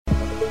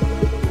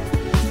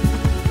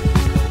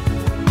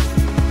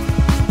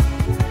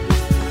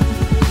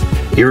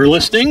You're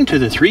listening to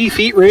the 3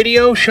 Feet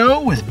Radio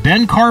Show with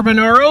Ben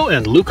Carbonaro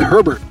and Luke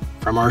Herbert.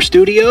 From our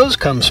studios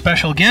come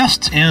special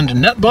guests and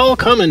netball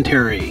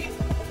commentary,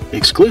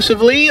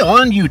 exclusively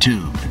on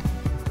YouTube.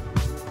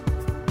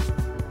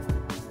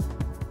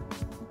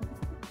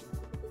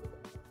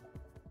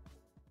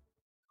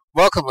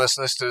 Welcome,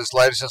 listeners, to this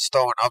latest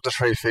installment of the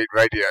 3 Feet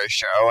Radio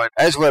Show. And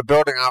as we're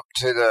building up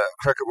to the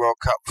Cricket World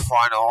Cup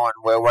final, and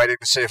we're waiting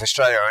to see if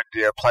Australia or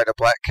India play the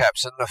Black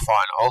Caps in the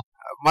final,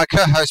 my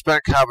co-host Ben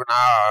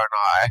Carbonaro and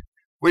I,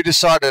 we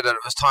decided that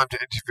it was time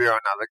to interview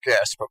another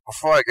guest. But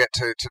before I get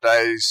to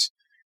today's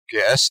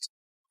guest,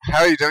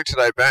 how are you doing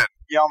today, Ben?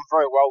 Yeah, I'm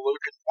very well,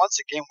 Luke. And once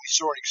again, we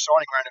saw an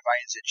exciting round of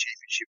ANZ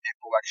Championship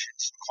netball action.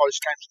 Some close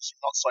games and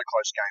some not so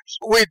close games.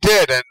 We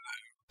did,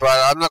 but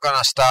I'm not going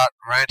to start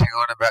ranting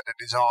on about the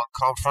New Zealand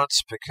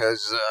conference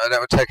because that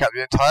would take up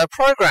the entire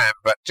program.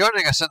 But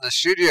joining us in the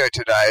studio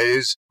today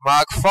is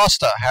Marg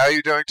Foster. How are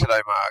you doing today,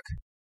 Marg?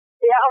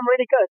 Yeah, I'm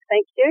really good,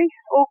 thank you.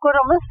 All good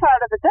on this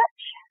side of the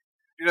ditch.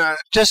 You know,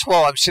 just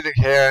while I'm sitting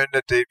here in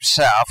the deep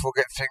south, we'll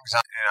get things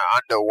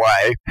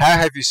underway. How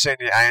have you seen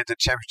the ANZ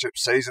Championship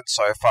season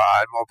so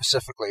far, and more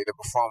specifically, the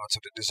performance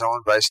of the New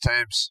Zealand-based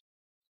teams?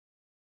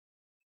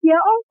 Yeah,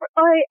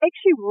 I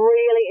actually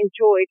really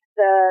enjoyed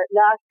the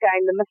last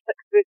game, the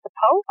Mystics versus the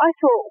Pole. I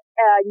thought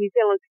New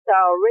Zealand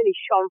style really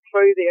shone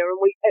through there, and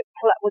it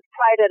was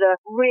played at a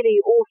really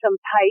awesome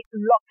pace,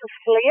 lots of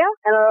flair,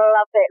 and I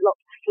love that lots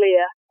of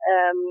flair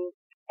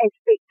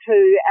aspect to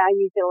our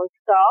New Zealand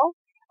style.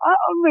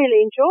 I'm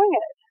really enjoying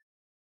it.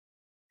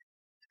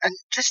 And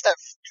just that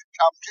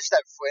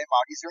flair,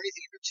 Mark, is there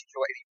anything in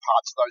particular, any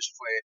parts of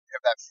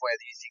that flair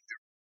that you think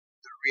that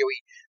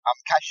really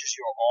catches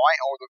your eye,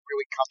 or that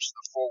really comes to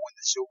the fore when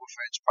the Silver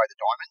Ferns play the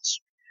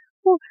Diamonds?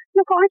 Well,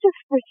 look, I just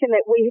reckon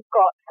that we've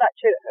got such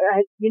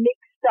a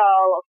unique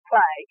style of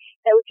play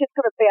that we've just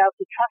got to be able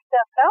to trust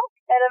ourselves.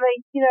 And I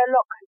mean,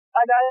 look,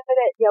 I know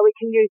that we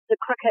can use the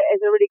cricket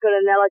as a really good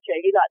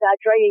analogy, like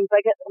they're dreaming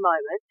big at the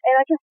moment. And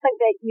I just think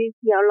that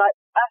like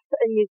us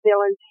in New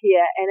Zealand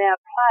here and our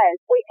players,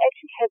 we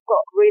actually have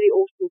got really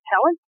awesome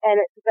talent, and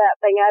it's about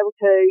being able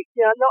to,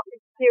 not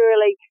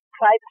necessarily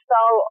play the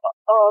style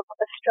of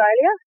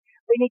Australia.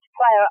 We need to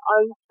play our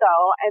own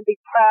style and be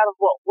proud of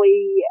what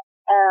we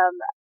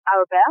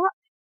are about.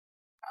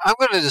 I'm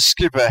going to just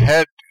skip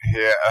ahead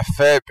here a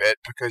fair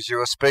bit because you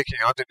were speaking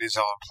of the New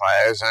Zealand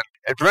players, and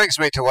it brings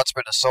me to what's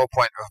been a sore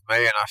point with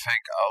me and I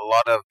think a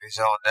lot of New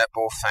Zealand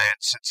netball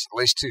fans since at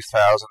least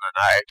 2008.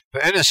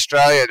 But in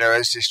Australia there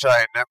is the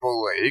Australian Netball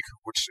League,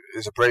 which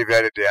is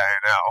abbreviated the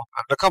ANL,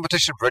 and the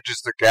competition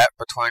bridges the gap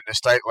between the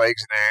state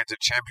leagues and the ANZ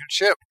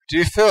Championship. Do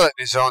you feel that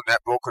New Zealand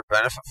netball could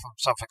benefit from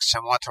something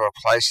similar to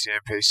replace the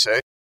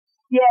NPC?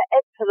 Yeah,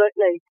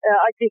 absolutely.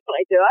 I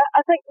definitely do.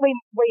 I think we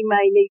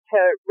may need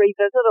to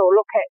revisit or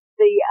look at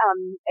the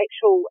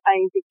actual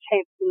ANZ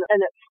Champs in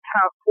its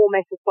current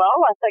format as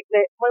well. I think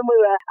that when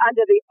we were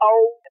under the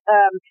old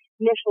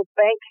National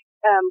Bank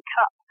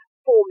Cup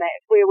format,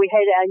 where we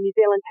had our New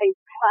Zealand teams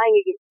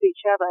playing against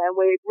each other, and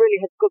we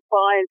really had good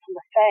buy-in from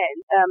the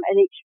fans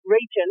in each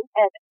region,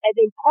 and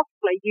then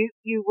possibly you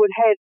could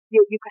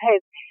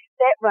have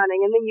that running,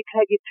 and then you could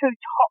have your two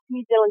top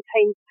New Zealand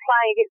teams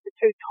playing against the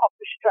two top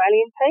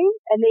Australian teams,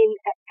 and then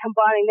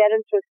combining that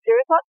into a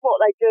series like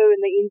what they do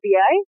in the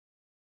NBA.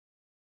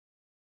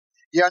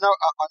 Yeah, I know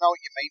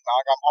what you mean,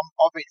 Mark.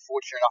 I've been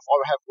fortunate enough.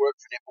 I have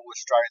worked for Netball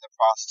Australia in the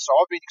past, so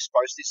I've been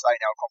exposed to this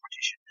ANL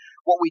competition.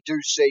 What we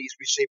do see is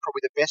we see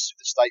probably the best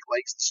of the state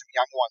leagues and some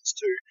young ones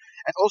too,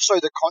 and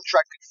also the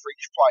contracted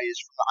fringe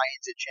players from the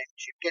ANZ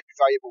Championship get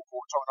valuable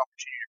full-time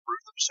opportunity to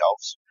prove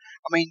themselves.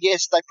 I mean,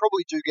 yes, they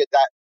probably do get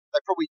that. They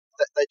probably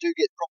do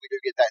get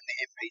that in the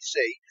NPC,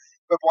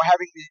 but by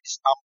having this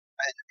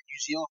New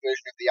Zealand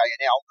version of the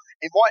ANL,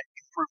 it might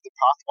improve the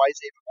pathways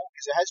even more,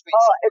 because there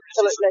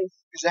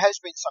has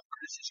been some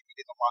criticism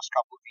within the last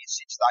couple of years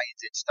since the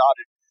ANZ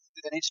started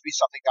that there needs to be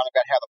something done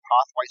about how the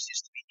pathway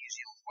system in New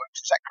Zealand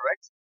works. Is that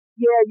correct?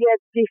 Yeah,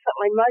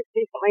 definitely, most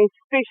definitely,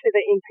 especially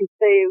the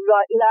NPC.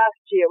 Like last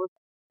year was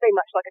pretty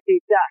much like a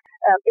dead duck.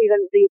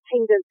 Even the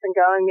attendance and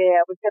going there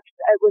was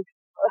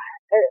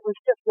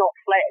just not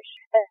flash.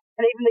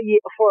 And even the year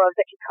before, I was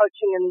actually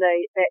coaching in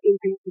that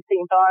NPC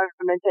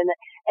environment, and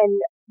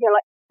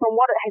like from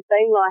what it has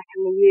been like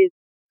in the years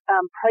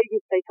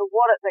previously to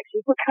what it's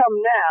actually become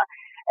now,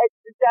 it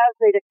does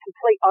need a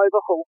complete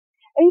overhaul.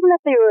 Even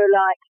if there were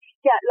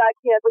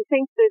we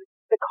think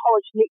the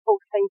college netball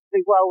seems to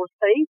be well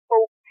received.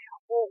 Well,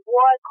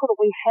 why couldn't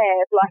we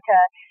have like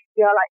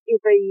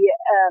every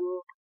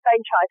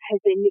franchise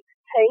has their next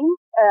team,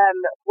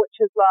 which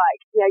is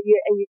like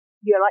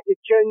you're like your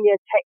junior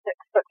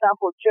tactics, for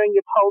example, junior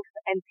pulse,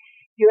 and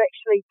you're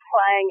actually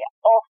playing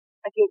off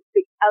against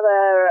the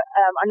other.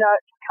 I know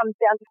it comes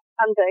down to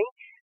funding,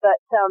 but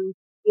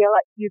you're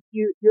actually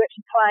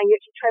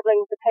travelling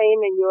with the team,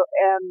 and you're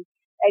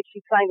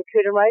actually playing the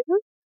curtain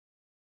raisers.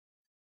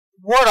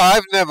 What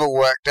I've never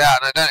worked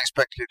out, and I don't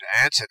expect you to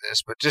answer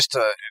this, but just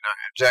to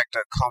inject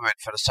a comment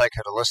for the sake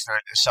of the listener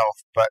and yourself,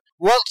 but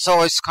what's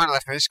always kind of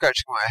left me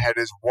scratching my head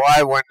is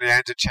why, when the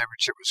ANZ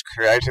Championship was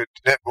created,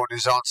 Netball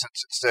New Zealand, since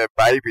it's their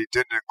baby,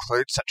 didn't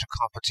include such a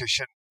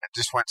competition and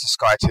just went to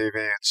Sky TV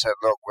and said,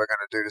 look, we're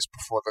going to do this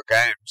before the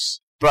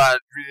games.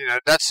 But,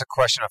 that's a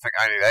question I think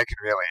only they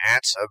can really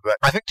answer. But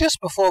I think just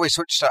before we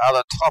switch to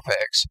other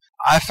topics,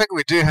 I think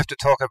we do have to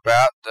talk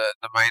about the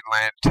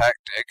mainland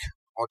tactic,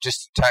 or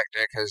just the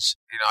tactic, as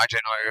I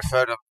generally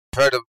refer to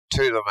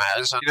them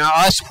as. And,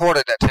 I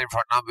supported that team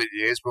for a number of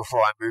years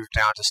before I moved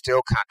down to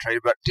Steel Country.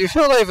 But do you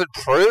feel they've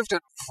improved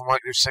from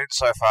what you've seen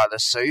so far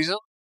this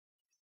season?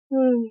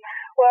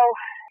 Well,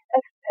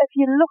 if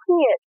you're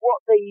looking at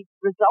what the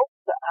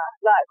results are,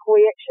 like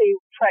we actually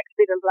tracked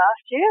better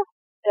last year.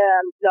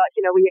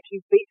 We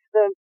actually beat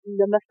the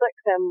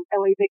Mystics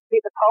and we beat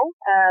the Pole.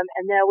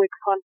 And now we're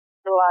kind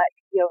of like,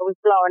 it was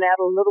blowing out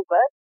a little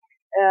bit.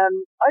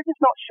 I'm just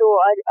not sure.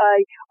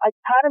 I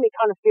part of me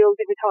kind of feels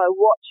every time I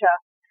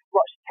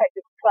watch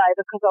tactics play,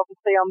 because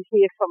obviously I'm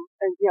here from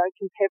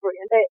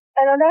Canterbury,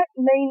 and I don't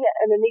mean it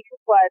in a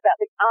negative way about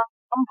the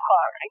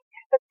umpiring,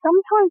 but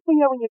sometimes when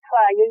you're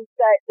playing,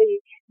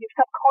 you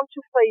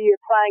subconsciously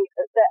you're playing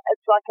that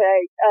it's like a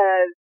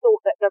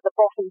thought that they're the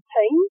bottom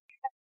team.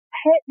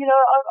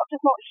 I'm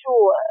just not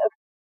sure if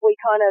we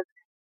kind of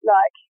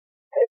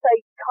if they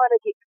kind of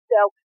get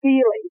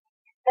self-feeling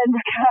in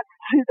regards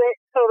to that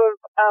sort of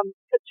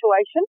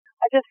situation.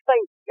 I just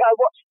think I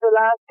watched the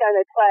last game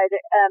they played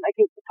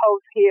against the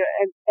Poles here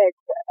at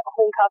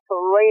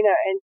Horncastle Arena,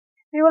 and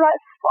there were like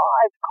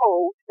 5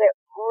 calls that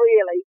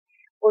really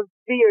were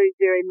very,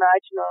 very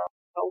marginal.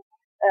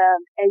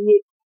 And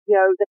yet,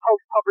 the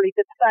Poles probably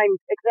did the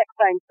exact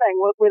same thing,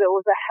 whether it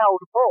was a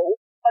held ball,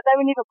 but they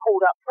were never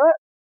pulled up for it.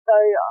 So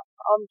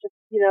I'm just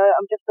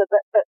a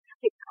bit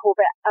sceptical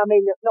about,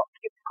 not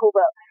sceptical,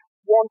 but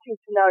wanting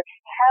to know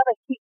how the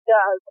heck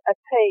does a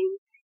team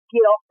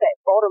get off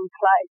that bottom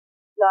place?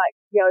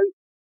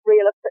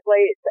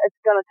 Realistically,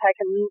 it's going to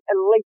take at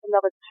least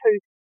another 2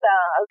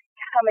 stars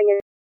coming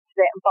into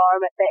that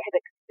environment that have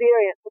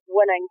experience of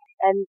winning,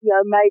 and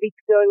maybe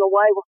doing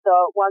away with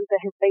the ones that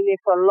have been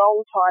there for a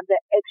long time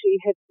that actually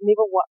have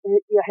never won,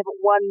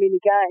 haven't won many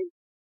games.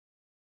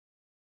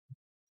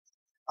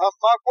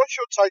 Mark, what's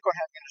your take on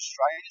having an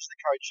Australian as the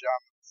coach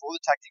for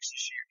the tactics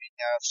this year?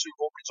 Sue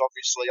Hawkins,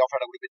 obviously, I've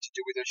had a little bit to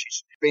do with her.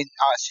 She's been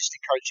assistant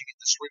coaching in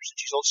the Swifts, and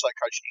she's also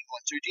coaching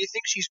England too. Do you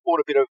think she's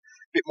brought a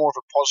bit more of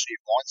a positive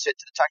mindset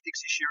to the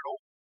tactics this year at all?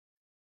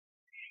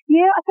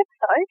 Yeah, I think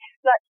so.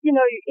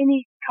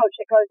 Any coach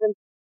that goes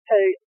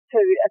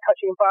into a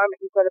coaching environment,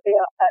 you've got to be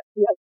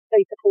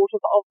be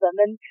supportive of them.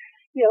 And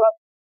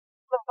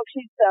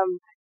she's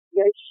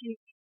she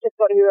just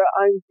got her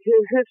own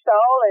her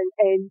style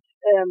and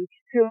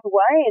her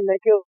way, and the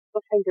girls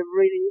seem to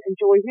really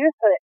enjoy her.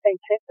 So that's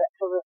fantastic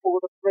for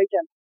the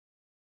region.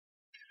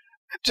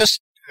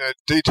 Just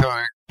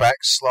detouring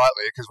back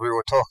slightly, because we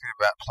were talking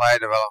about player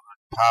development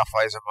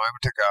pathways a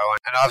moment ago,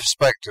 and I've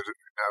spoken to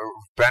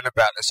Ben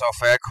about this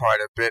off air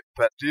quite a bit.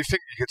 But do you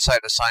think you could say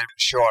the same in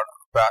short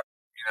about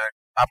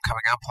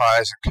upcoming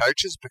umpires and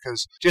coaches?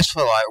 Because just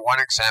for one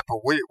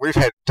example, we've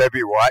had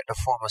Debbie White, the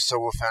former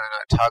Silver Fern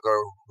and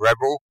Otago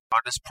Rebel,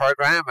 on this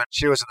program, and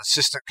she was an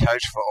assistant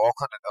coach for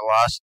Auckland at the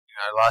last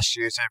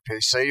year's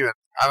NPC. And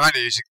I'm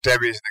only using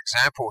Debbie as an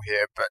example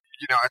here, but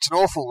it's an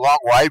awful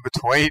long way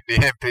between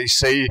the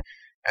NPC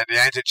and the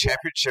ANZ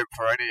Championship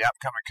for any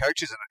upcoming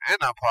coaches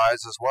and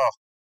umpires as well.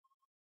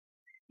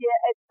 Yeah,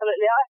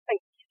 absolutely. I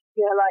think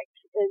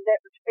in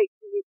that respect,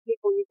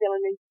 Netball New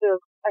Zealand needs to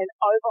do an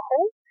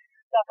overhaul.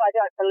 I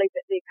don't believe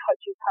that their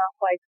coaching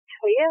pathway is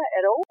clear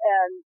at all,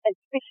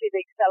 especially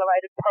the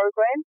accelerated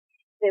program,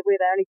 where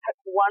they only pick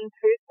one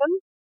person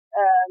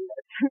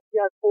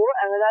for it.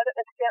 And I know that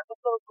they've set up a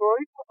little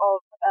group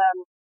of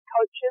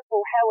coaches,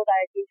 or how will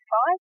they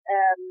identify,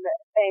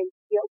 and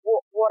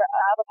what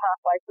are the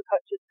pathways for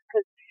coaches?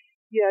 Because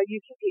you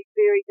can get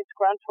very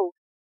disgruntled.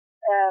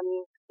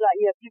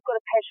 If you've got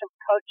a passion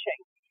for coaching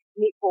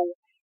netball,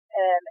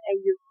 and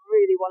you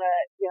really want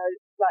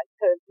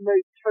to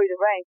move through the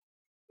ranks,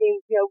 then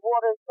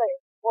what is that?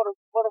 What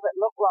does it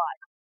look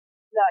like?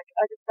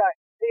 I just don't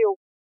feel.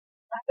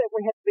 I think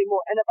we have to be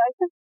more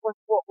innovative with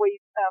what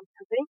we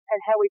present and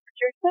how we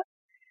produce it.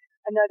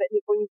 I know that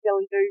Netball New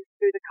Zealand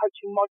do the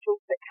coaching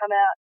modules that come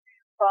out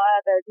via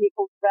the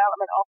netball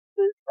development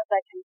officers, but they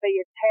can be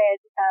a tad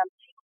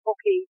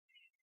textbooky,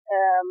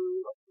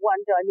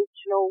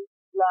 one-dimensional.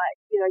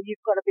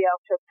 You've got to be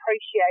able to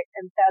appreciate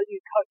and value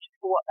coaches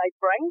for what they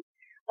bring.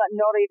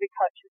 Not every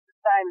coach is the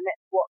same, and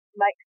that's what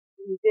makes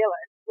New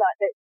Zealand.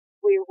 That's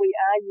where we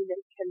are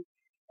unique, and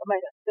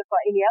it's just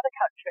like any other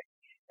country.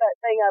 But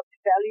being able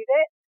to value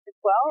that as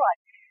well, like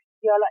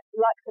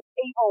the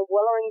Yvonne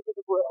Willerings of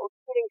the world,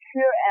 getting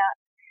her out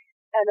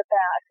and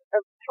about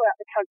throughout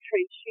the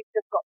country, she's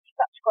just got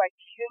such great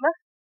humour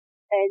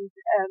and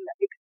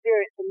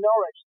experience and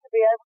knowledge to be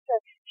able to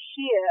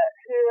share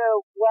her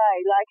way,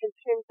 in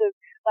terms of,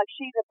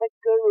 she's a big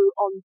guru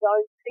on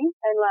zone sync,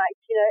 and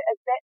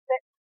that's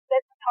the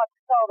type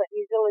of style that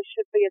New Zealand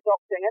should be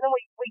adopting. And then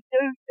we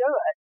do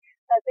it.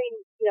 So then,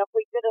 if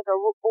we did it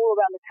all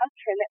around the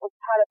country, and that was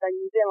part of the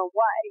New Zealand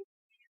way,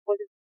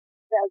 was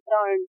their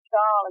own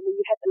style, and then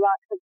you had the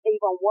likes of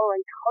Yvonne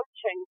Warren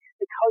coaching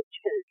the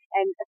coaches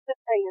and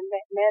assisting in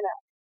that manner.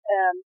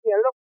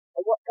 Look,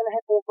 what's going to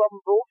happen with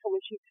Robin Broughton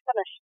when she's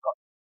finished? She's got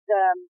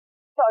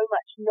so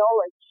much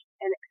knowledge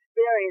and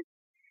experience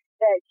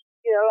that,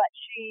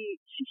 she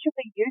should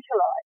be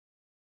utilised.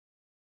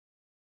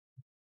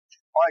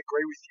 I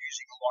agree with you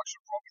using the likes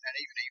of Robin and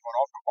even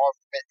Yvonne. I've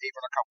met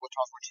Yvonne a couple of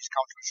times when she's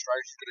come to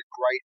Australia. She's got a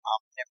great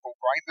netball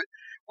brain. But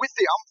with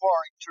the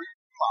umpiring too,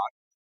 Mark,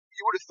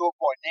 you would have thought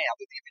by now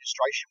that the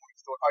administration would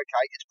have thought,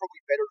 okay, it's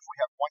probably better if we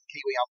have one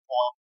Kiwi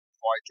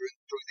umpire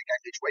during the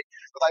game each week.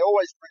 But they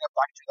always bring it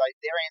back to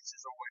their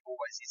answers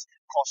always is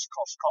cost.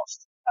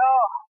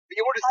 Oh, but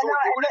you would have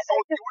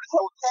thought the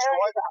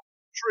Sky.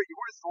 True, you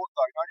would have thought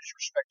though, no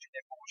disrespect to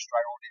Netball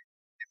Australia or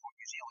Netball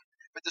New Zealand,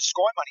 but the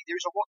Sky money, there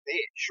is a lot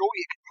there.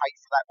 Surely you can pay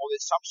for that, or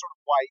there's some sort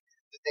of way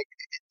that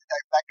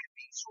can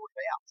be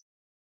sorted out.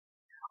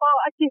 Oh,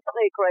 I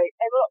definitely agree.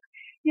 And look,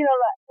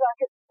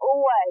 like it's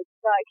always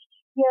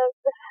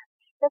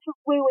this is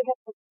where we have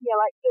to,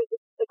 do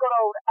the good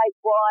old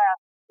 8-wire,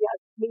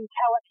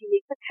 mentality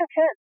needs to kick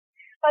in.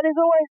 But there's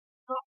always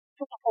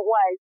different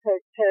ways to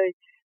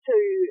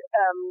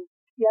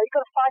you've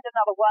got to find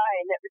another way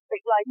in that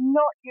respect, like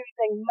not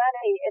using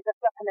money as a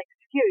flipping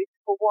excuse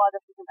for why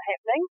this isn't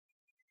happening.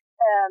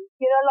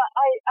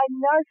 I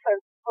know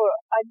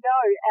I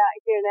know out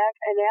here in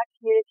our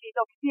communities,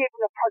 I've seen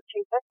even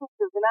approaching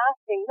businesses and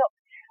asking, look,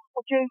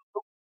 would you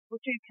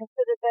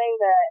consider being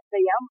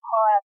the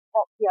umpire,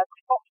 spot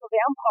for the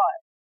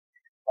umpires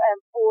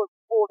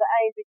for the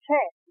ANZ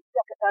Champs?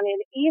 It's only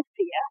an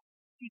airfare.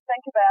 If you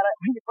think about it,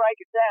 when you break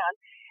it down,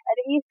 an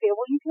airfare,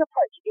 well, you can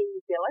approach Air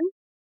New Zealand.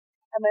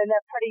 I mean,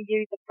 they're pretty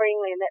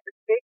user-friendly in that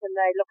respect, and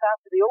they look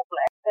after the All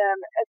Blacks.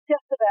 It's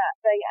just about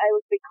being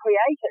able to be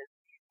creative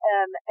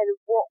and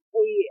what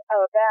we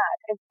are about,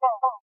 and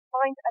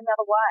find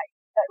another way.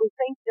 But we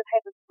seem to just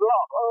have this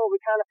block. Oh, we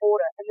can't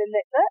afford it, and then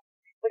that's it.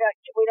 We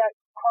don't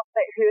cross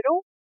that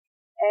hurdle,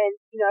 and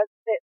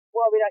that's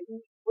why we're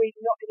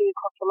not getting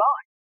across the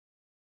line.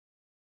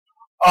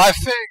 I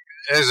think,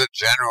 as a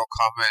general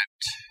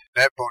comment,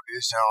 Netball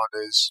New Zealand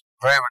is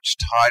very much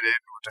tied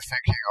in with the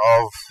thinking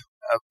of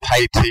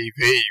pay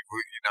TV.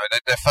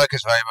 They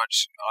focus very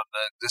much on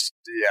the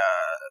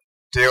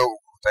deal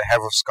they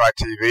have with Sky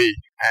TV,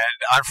 and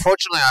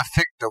unfortunately, I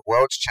think the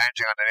world's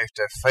changing underneath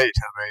their feet.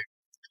 I mean,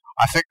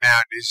 I think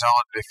now in New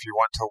Zealand, if you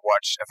want to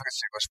watch, I think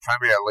it's English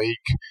Premier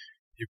League,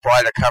 you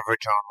buy the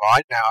coverage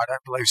online now. I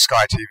don't believe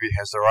Sky TV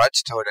has the rights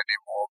to it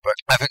anymore, but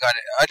I think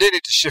I do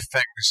need to shift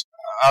things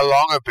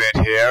along a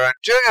bit here. And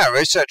during our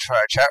research for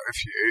our chat with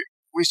you,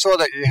 we saw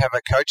that you have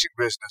a coaching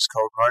business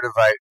called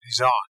Motivate New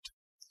Zealand.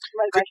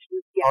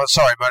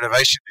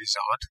 Motivation New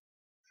Zealand.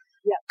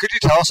 Yeah. Could you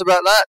tell us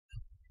about that?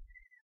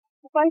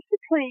 Well,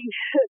 basically,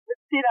 it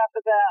was set up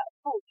about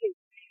 10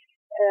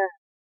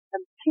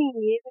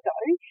 years ago.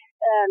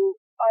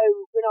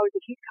 When I was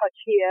a head coach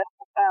here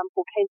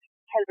for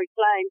Canterbury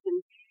Flames, and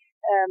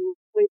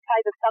we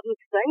played the Southern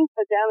Sting,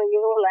 so down in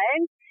your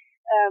land.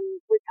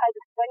 We played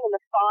the Sting in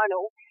the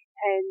final,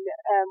 and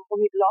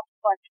we had lost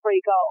by 3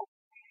 goals.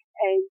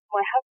 And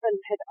my husband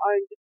had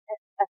owned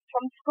a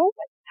swim school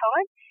at the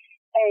time,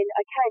 and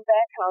I came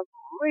back and I was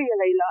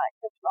really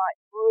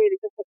really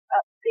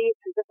upset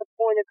and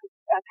disappointed because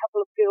a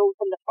couple of girls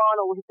in the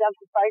final had done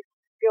some face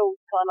skills,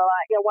 kind of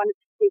like, one had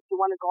stepped and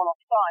one had gone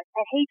offside.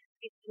 And he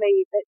said to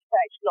me at that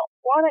stage, look,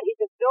 why don't you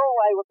just go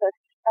away with this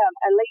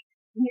elite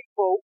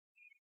netball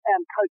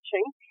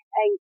coaching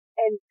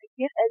and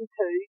get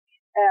into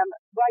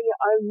run your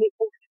own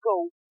netball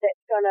school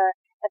that's going to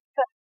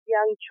assist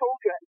young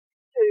children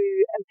to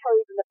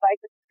improve in the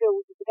basic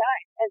skills of the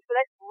game. And so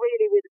that's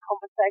really where the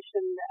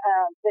conversation,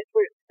 that's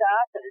where it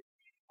started.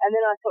 And then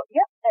I thought,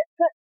 yep, that's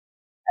it.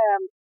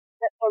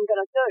 That's what I'm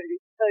going to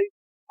do. So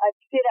I've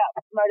set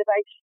up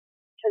Motivation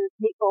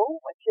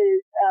Netball, which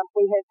is,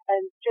 we have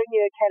a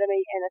junior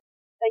academy and a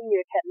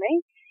senior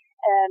academy.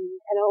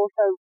 And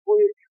also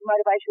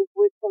Motivation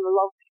works on a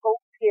lot of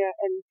schools here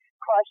in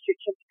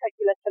Christchurch, in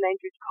particular St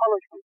Andrews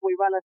College. We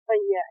run a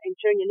senior and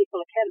junior netball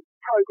academy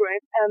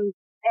program.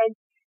 And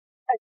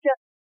it's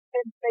just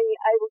been being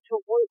able to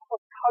work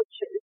with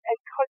coaches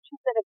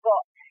that have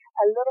got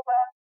a little bit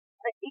of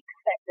the X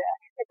factor,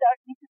 that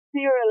don't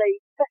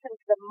necessarily fit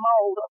into the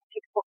mould of a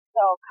textbook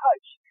style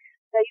coach.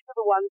 These are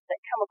the ones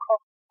that come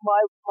across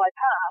my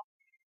path,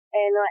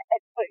 and I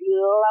absolutely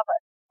love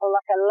it.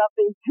 I love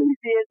the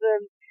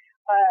enthusiasm.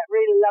 I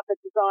really love the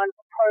design of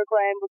the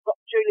program. We've got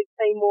Julie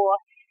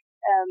Seymour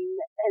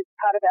as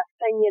part of our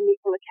senior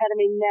netball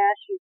academy now.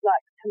 She's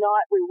like,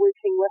 tonight we're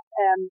working with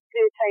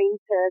 13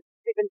 to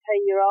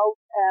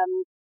 17-year-olds,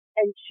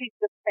 and she's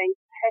just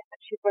fantastic.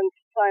 She brings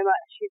so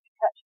much. She's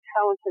such a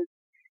talented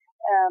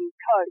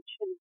coach.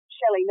 And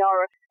Shelley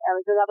Norris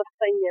is another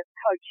senior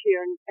coach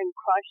here in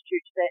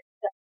Christchurch that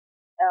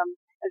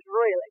is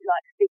really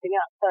stepping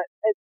up. So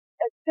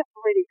it's just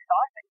really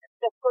exciting.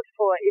 It's just good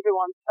for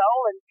everyone's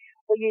soul, and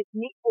we use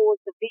netball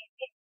as the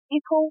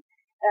vehicle,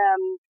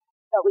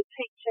 but we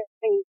teach our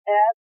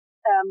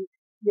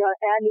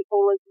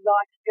netballers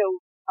life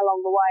skills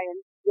along the way. And,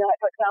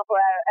 for example,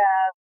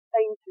 our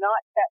theme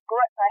tonight is about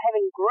grit. They're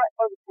having grit.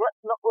 What does grit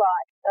look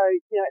like? So,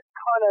 it's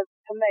kind of,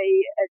 to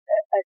me,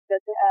 it's a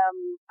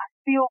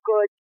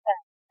feel-good,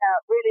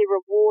 really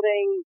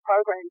rewarding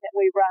program that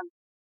we run.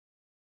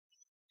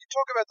 You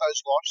talk about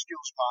those life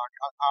skills, Mark.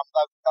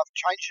 They've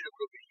changed it a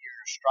little bit here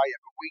in Australia,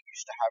 but we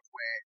used to have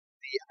where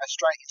the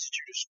Australian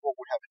Institute of Sport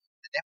would have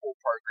the netball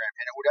program,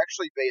 and it would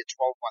actually be a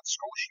 12-month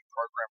scholarship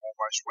program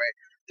almost, where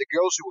the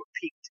girls who were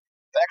picked,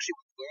 they actually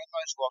would learn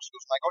those life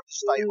skills, and they got to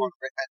stay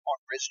on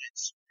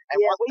residence.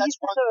 And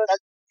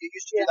you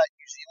used to do that in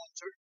New Zealand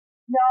too.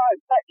 No,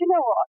 but you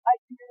know what? I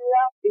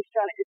love the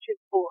Australian Institute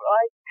of Sport.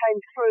 I came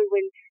through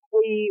when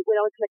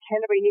I was in the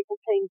Canterbury netball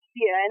team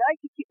here, and I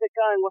could keep it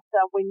going with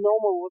when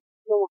Normal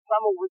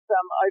Plummer was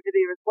over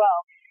there as well,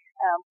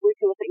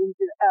 working with the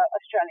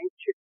Australian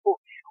Institute of Sport.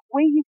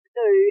 We used to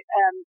do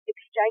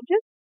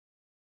exchanges,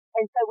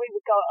 and so we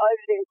would go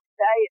over there and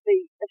stay at the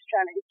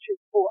Australian Institute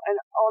of Sport. And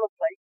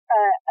honestly,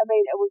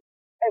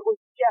 it was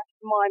just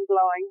mind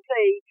blowing.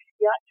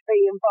 To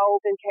be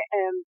involved in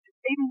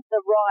even the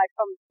ride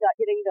from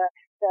getting the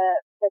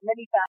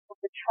minibus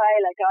with the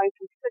trailer going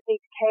from Sydney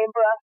to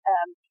Canberra,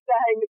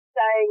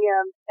 staying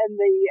in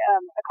the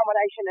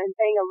accommodation and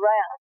being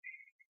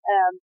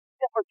around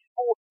different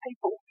sports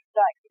people,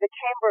 like the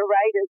Canberra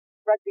Raiders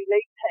rugby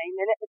league team,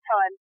 and at the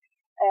time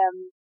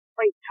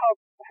Brent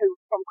Todd, who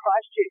from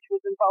Christchurch,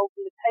 was involved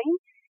in the team,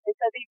 and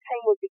so their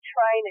team would be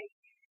training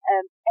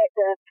at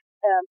the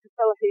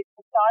facilities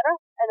beside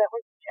us, and it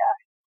was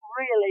just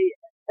really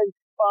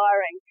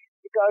inspiring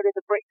to go to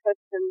the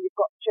breakfast, and you've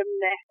got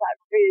gymnasts like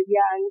really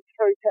young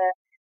through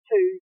to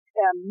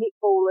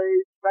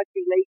netballers,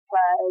 rugby league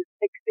players,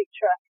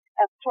 etc.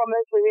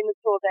 Swimmers, we went and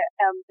saw that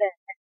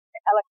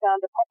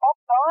Alexander Popov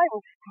guy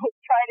was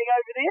training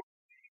over there.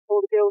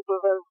 All the girls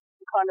were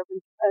kind of in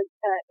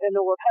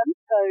awe of him.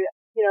 So,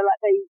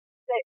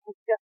 that was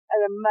just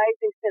an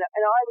amazing setup.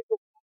 And I would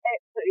just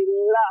absolutely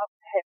love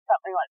to have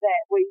something like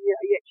that where you're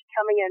actually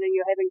coming in and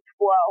you're having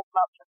 12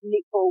 months of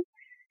netball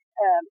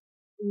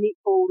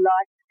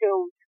life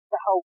skills,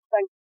 the whole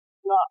thing.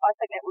 I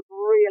think that would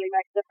really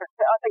make a difference.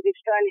 I think the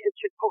Australian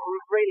Institute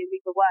would really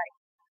lead the way.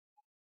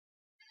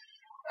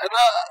 And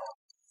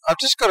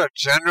I've just got a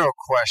general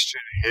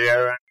question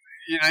here, and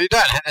you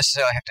don't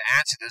necessarily have to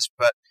answer this,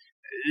 but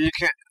you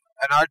can.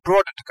 And I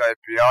brought it to go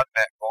beyond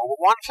netball.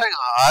 But one thing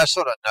I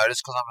sort of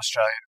noticed, because I'm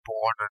Australian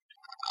born, and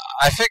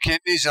I think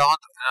in New Zealand,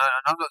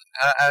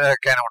 and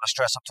again I want to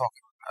stress I'm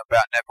talking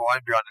about netball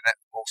and beyond the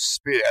netball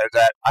sphere,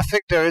 that I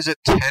think there is a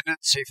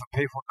tendency for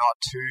people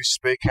not to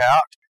speak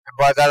out. And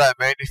by that I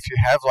mean if you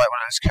have like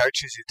one of those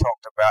coaches you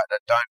talked about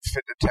that don't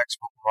fit the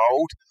textbook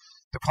mould,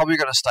 they're probably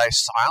going to stay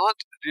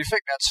silent. Do you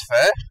think that's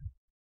fair?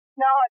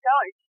 No, I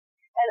don't.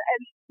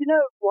 And you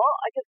know what?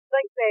 I just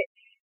think that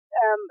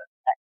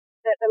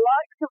that the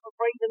likes of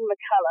Brendan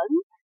McCullum,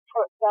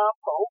 for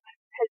example,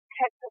 his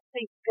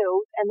captaincy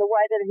skills and the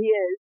way that he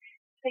is,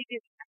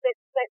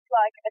 that's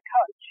like a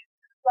coach.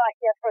 Like,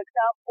 for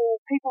example,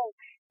 people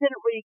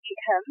didn't really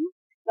get him.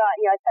 Like,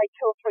 say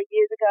 2 or 3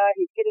 years ago,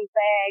 he's getting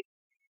bagged.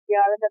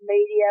 In the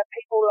media,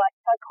 people like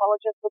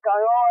psychologists were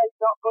going, "Oh, he's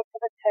not good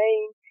for the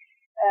team."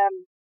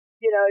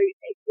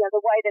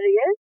 The way that he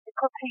is,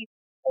 because he's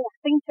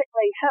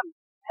authentically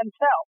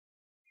himself.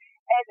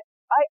 And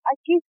I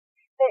guess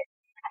that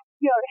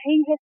he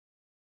has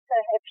to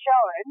have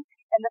shown,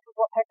 and this is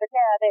what's happened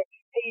now, that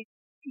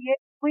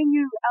when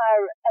you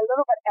are a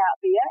little bit out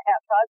there,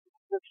 outside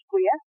the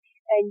square,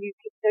 and you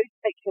do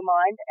speak your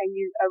mind, and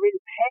you are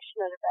really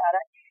passionate about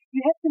it,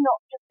 you have to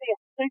not just be a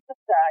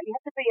superstar, you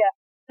have to be a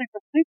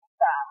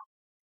superstar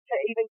to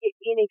even get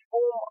any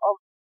form of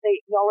the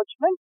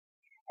acknowledgement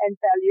and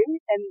value.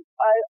 And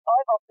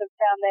I've often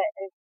found that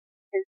as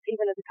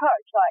even as a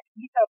coach, like,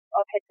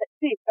 I've had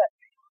success, but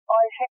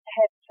I have to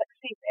have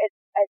success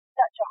at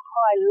such a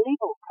high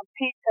level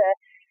compared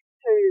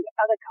to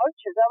other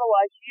coaches.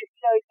 Otherwise,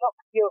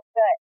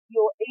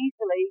 you're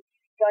easily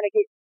going to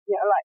get,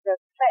 like the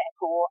sack,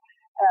 or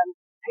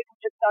people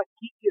just don't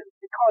get you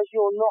because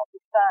you're not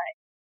the same.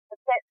 But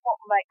that's what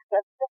makes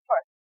us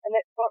different, and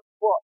that's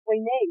what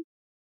we need.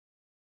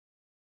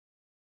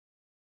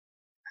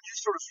 And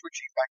just sort of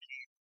switching back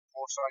here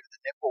more so to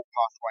the netball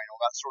pathway and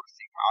all that sort of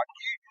thing, Mark,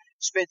 you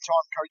spent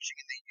time coaching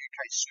in the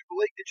UK Super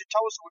League. Did you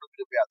tell us a little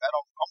bit about that?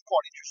 I'm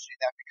quite interested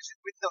in that, because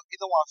in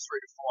the last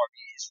 3 to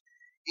 5 years,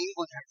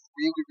 England have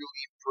really,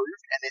 really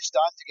improved, and they're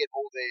starting to get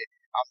all their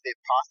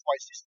pathway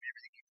system and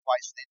everything in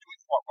place, and they're doing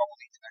quite well on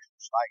the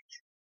international stage.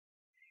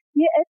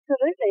 Yeah,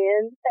 absolutely.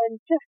 And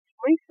just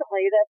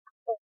recently, they've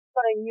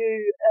got a new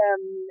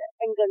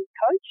England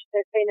coach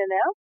that's been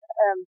announced,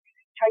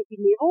 Tracy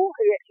Neville,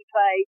 who actually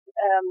played,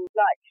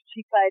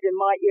 she played in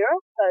my era,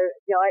 so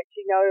I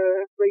actually know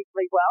her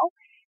reasonably well.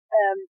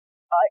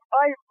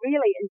 I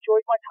really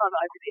enjoyed my time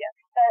over there.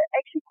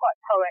 Actually quite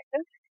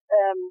proactive.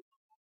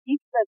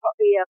 Yes, they've got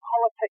the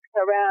politics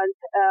around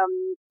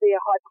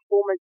their high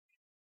performance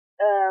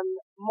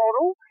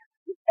model,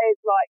 as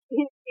like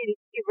in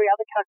every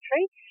other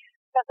country,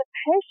 but the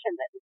passion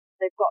that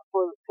they've got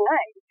for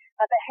game.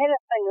 They had a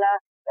thing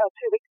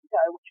 2 weeks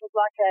ago, which was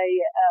like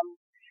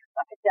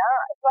a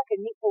dance, like a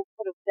netball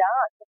sort of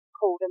dance, it's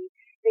called, and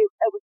it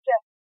was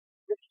just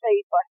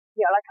received by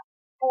like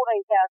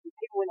 14,000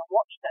 people went and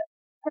watched it.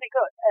 Pretty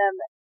good.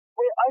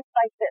 I was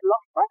based at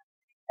Loughborough,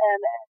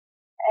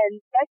 and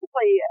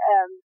basically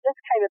this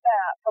came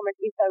about from an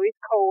SOS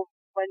call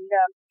when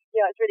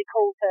it's really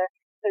cool to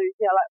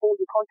like all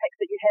the contacts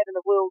that you have in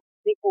the world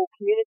netball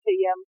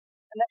community.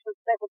 And that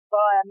was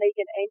via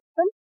Megan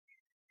Anderson,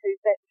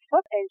 who's at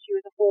Flip, and she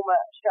was a former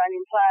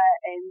Australian player,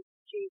 and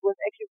she was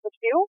actually with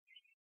Phil,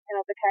 and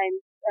I became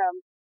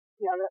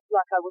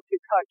like I was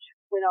her coach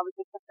when I was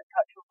assistant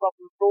coach with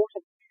Robin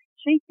Broughton.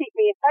 She sent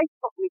me a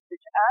Facebook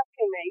message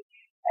asking me,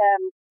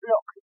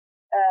 look,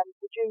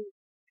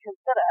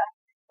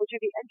 would you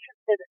be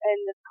interested in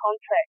this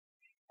contract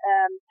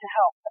to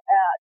help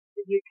out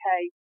the UK,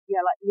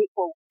 like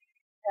netball,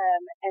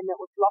 and it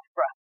was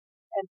Loughborough.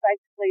 And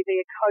basically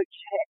their coach,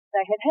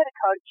 they had a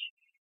coach,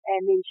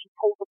 and then she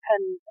pulled the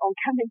pin on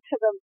coming to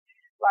them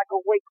like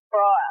a week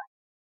prior.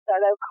 So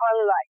they were kind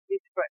of like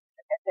desperate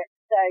at that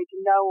stage,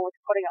 and no one was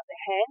putting up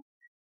their hand.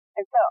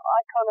 And so I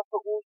kind of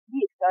thought, well,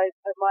 yes,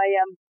 so my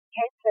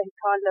cancer had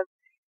kind of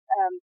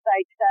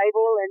stayed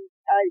stable, and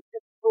I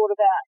just thought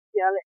about,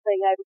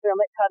 being able to be on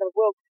that side of the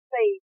world to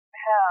see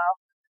how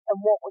and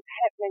what was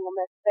happening on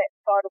that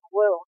side of the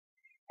world.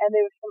 And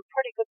there was some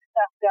pretty good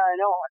stuff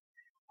going on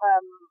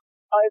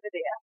over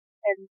there.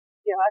 And,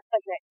 I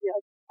think that,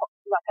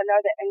 like I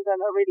know that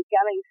England are really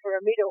gunning for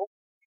a medal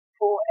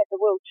at the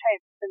World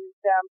Champs, and,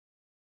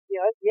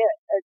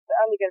 it's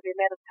only going to be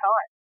a matter of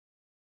time.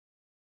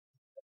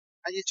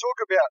 And you talk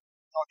about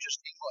not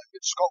just England,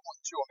 but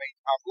Scotland too. I mean,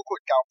 look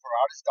what Gal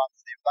Parada's done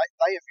for them.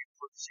 They have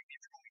improved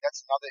significantly.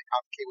 That's another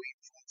Kiwi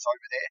influence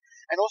over there.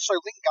 And also,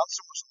 Lynn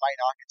Gunston was the main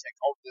architect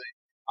of the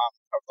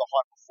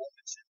high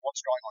performance and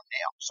what's going on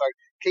now. So,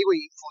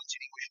 Kiwi influence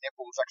in English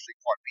netball is actually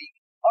quite big.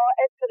 Oh,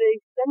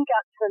 absolutely. Lynn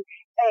Gunston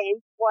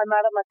and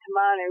Waimara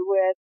Matamanu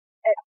were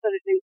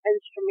absolutely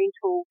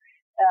instrumental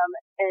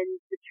in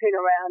the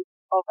turnaround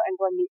of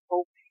England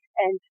netball,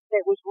 and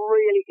that was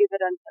really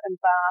evident in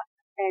Bath.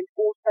 And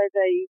also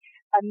the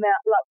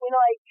amount, like when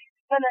I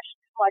finished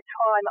my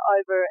time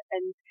over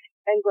in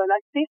England,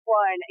 I sent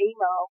Wai an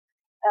email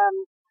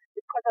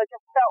because I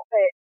just felt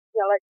that,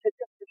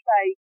 to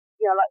say,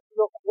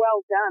 look,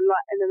 well done,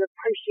 like, and an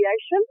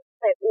appreciation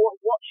that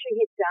what she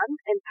had done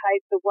and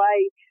paved the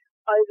way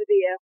over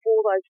there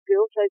for those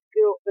girls,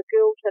 the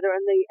girls that are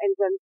in the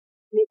England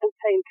netball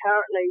team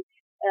currently,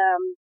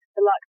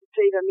 the likes of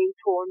Jiva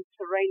Mentor and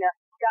Serena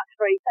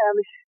Guthrie,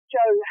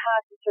 Joe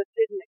Harton to a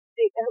certain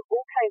extent, and it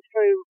all came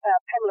through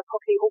Pamela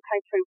Cookie, all came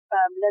through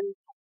Lynn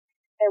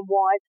and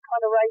Wise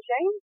kind of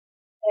regime,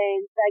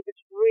 and they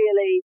just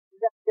really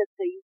lifted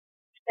the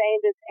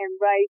standards and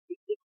raised the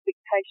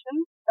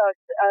expectations. So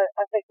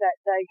I think that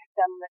they have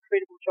done an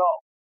incredible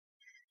job.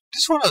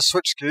 Just want to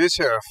switch gears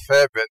here a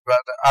fair bit,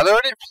 but are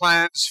there any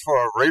plans for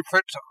a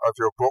reprint of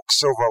your book,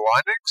 Silver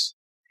Linings?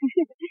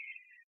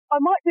 I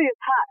might do a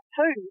part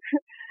 2,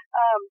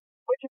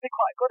 which would be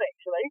quite good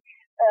actually.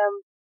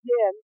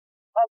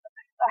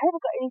 I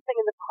haven't got anything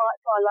in the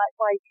pipeline. Like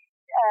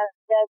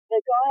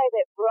the guy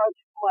that wrote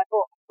my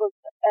book was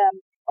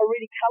a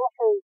really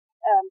colourful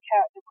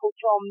character called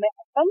John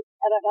Matheson.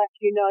 I don't know if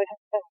you know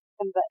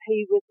him, but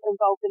he was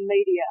involved in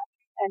media,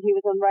 and he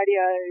was on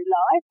Radio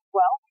Live as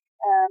well.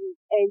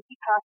 And he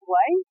passed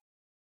away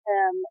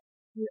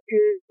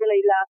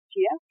really last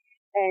year,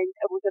 and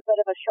it was a bit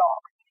of a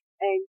shock.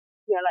 And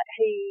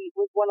he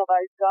was one of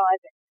those guys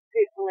that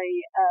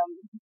certainly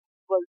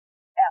was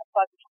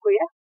outside the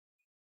square.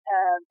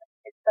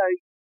 So,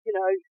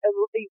 it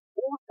would be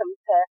awesome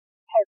to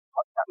have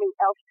put something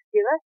else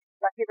together.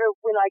 Like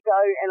when I go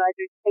and I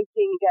do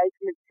speaking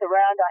engagements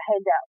around, I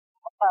hand out,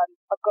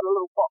 I've got a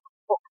little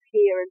box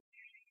here, and,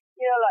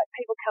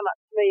 people come up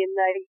to me and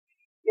they,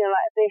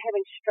 if they're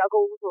having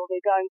struggles or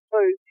they're going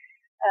through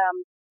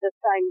the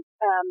same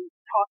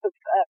type of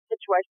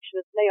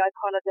situation as me, I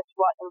kind of just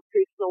write them a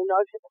personal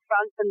note at the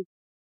front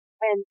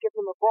and give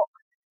them a book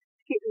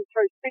to get them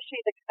through,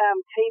 especially the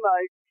chemo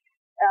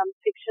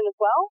section as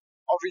well.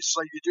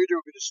 Obviously, you do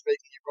a bit of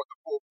speaking. You've got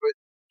the book, but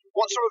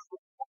what sort of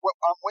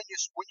when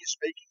you're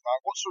speaking,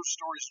 Marg, what sort of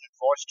stories and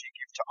advice do you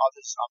give to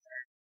others who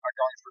are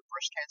going through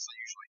breast cancer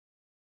usually?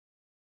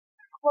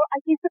 Well, I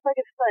guess the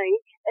biggest thing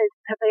is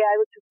to be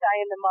able to stay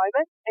in the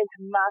moment and to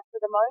master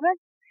the moment.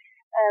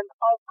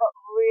 I've got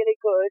really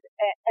good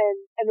at,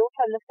 and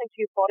also listening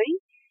to your body.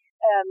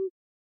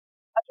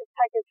 I've just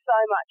taken so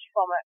much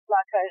from it.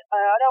 Like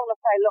I don't want to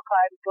say, look,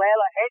 I'm glad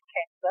I had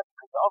cancer,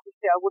 because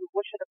obviously I wouldn't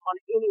wish it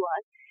upon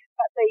anyone.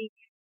 But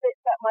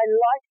but my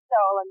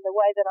lifestyle and the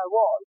way that I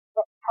was,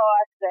 but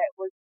prior to that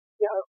was,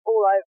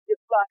 all over.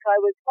 It's like I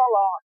was full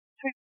on,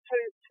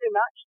 too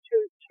much,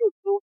 too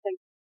exhausting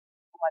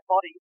for my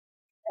body.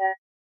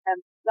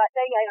 Like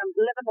being able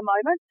to live in the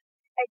moment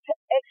and to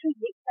actually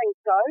let things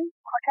go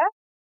quicker.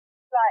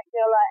 Like,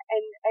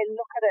 and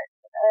look at it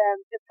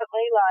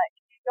differently. Like,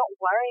 not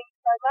worrying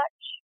so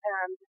much,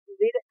 just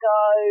let it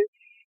go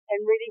and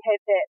really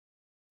have that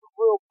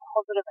real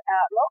positive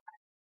outlook.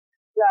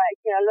 Like,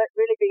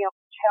 really being able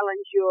to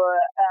challenge your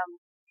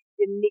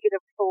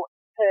negative thoughts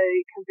to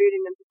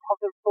converting them to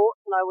positive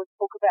thoughts. And I always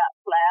talk about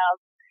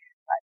flowers,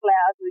 like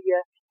flowers are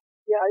your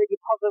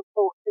positive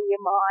thoughts in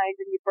your mind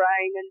and your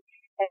brain,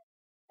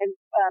 and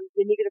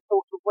your negative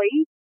thoughts are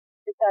weeds.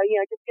 And so,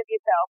 just give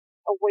yourself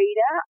a weed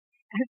out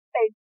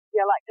and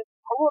just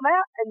pull them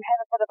out and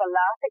have a bit of a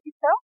laugh at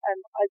yourself. And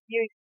I've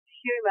used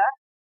humour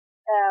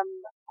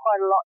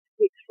quite a lot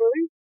to get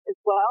through as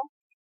well.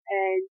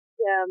 And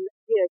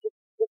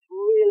just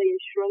really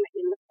ensuring that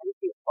you're listening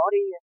to your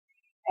body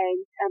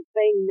and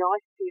being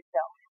nice to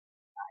yourself,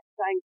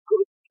 saying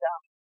good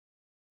stuff.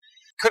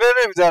 Could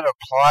any of that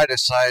apply to,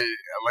 say,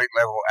 elite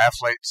level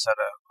athletes that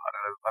are,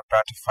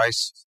 about to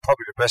face?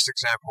 Probably the best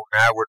example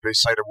now would be,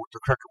 say, the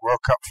Cricket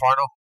World Cup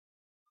final.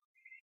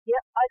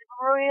 Yep, I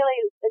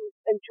really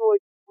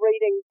enjoyed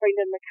reading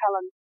Brendan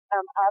McCullum's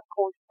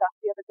article and stuff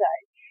the other day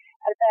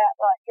about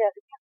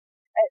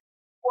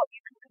what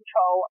you can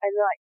control and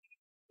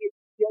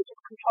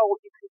just control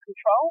what you can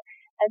control,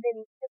 and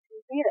then just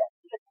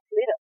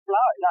let it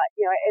flow.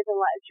 As in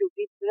it's your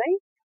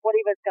destiny.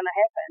 Whatever's going to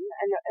happen,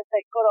 and it's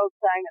that good old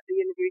saying at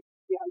the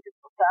university, just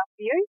looks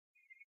after you,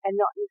 and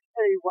not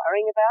necessarily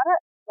worrying about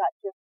it,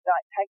 just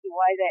taking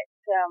away that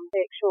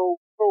the actual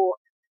thought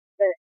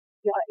that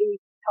any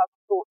type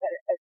of thought that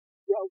it's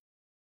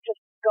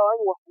just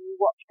going with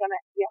what's going to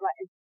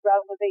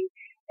rather than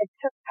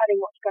anticipating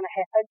what's going to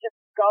happen, just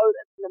go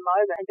in the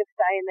moment and just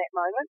stay in that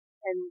moment.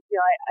 And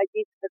I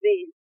guess for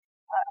them,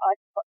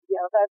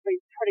 they've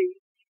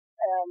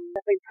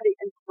been pretty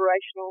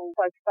inspirational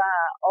so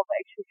far of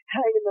actually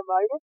staying in the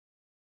moment.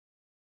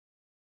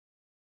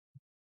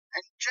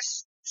 And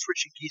just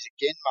switching gears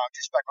again, Mark,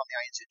 just back on the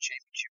ANZ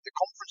Championship, the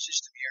conference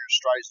system here in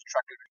Australia has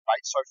attracted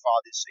debate so far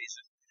this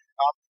season.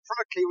 From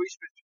a Kiwis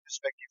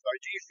perspective, though,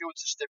 do you feel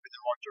it's a step in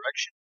the right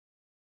direction?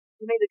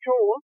 You mean the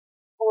draws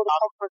or the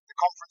conference? The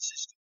conference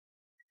system.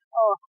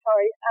 Oh,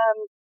 sorry.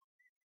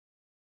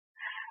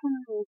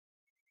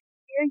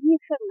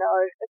 Yes and no.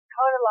 It's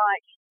kind of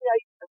like,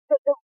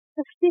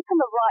 the step in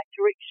the right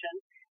direction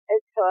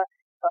is for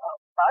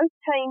both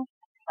teams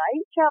to play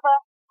each other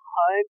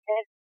home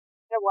and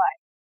away.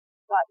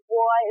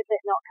 Why is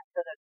that not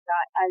considered?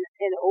 And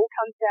it all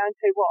comes down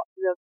to what?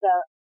 The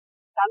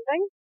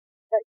funding.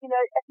 But,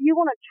 if you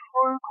want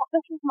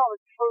this is not a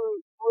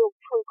real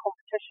true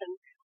competition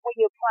when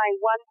you're playing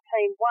one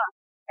team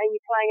once and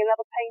you're playing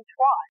another team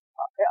twice.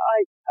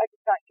 I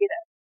just don't get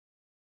it.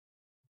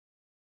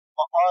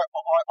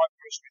 I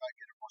personally don't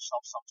get it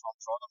myself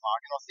sometimes either, Mark.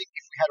 And I think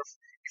if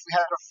we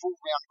had a full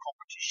round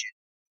competition,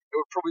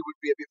 it would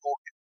be a bit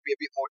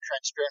more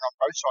transparent on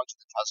both sides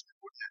of the Tasman,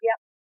 wouldn't it? Yep,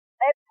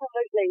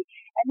 absolutely.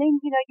 And then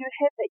you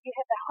have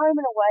the home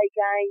and away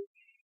game.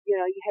 You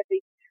have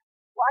these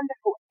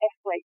wonderful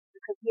athletes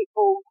because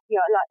netball,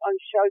 on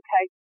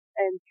showcase,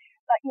 and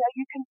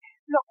you can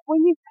look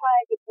when you play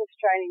against the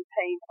Australian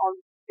team on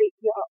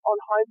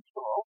home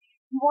soil,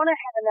 you want to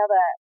have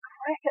another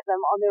crack at them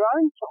on their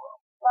own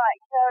soil.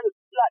 Then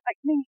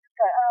you just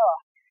go,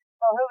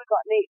 who we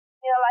got next?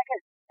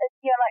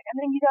 And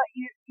then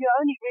you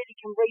only really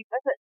can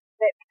revisit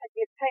that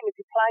particular team if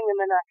you're playing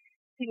them in a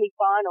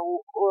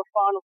semi-final or a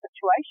final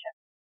situation.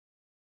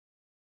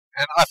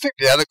 And I think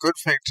the other good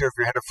thing too, if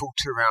we had a full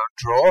 2-round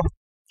draw,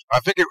 I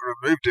think it would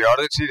remove the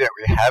oddity that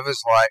we have is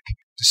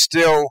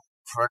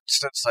for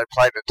instance, they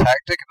played the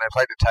tactic in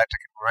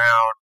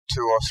round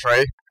 2 or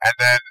 3, and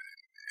then,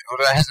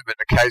 although that hasn't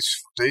been the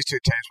case for these two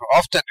teams, but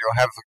often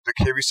you'll have the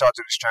Kiwi sides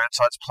and the Australian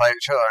sides play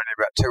each other only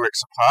about 2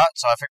 weeks apart,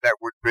 so I think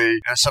that would be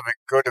something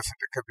good if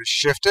it could be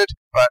shifted.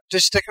 But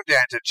just sticking with the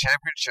ANZ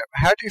Championship,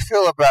 how do you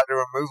feel about the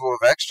removal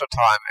of extra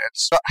time?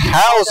 It's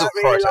howls of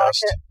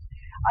protest. Like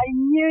I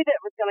knew that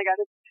it was going to go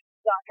to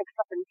like a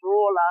fucking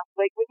draw last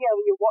week when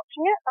you're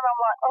watching it, and I'm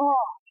like,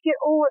 you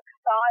get all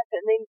excited,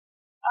 and then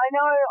I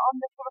know I'm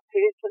the sort of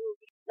person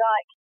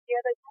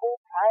those poor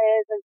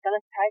players, and it's going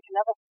to take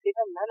another 7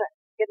 minutes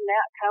to get an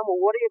outcome or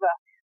whatever.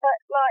 But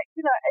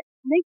it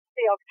needs to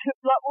be able to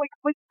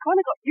we kind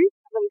of got used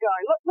to them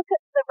going. Look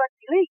at the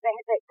rugby league; they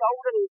had that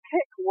golden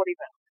kick or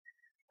whatever.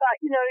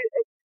 But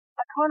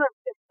I kind of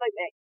just think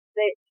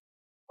that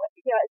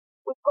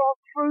we've gone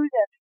through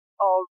this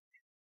of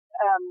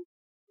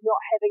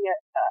not having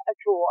a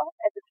draw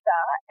at the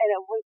start, and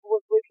it was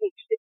working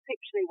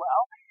exceptionally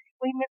well.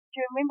 Do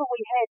you remember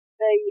we had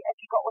if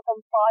you got within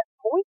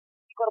 5 points,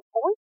 you got a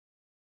point?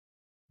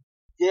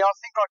 Yeah, I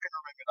think I can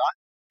remember that.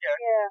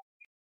 Yeah.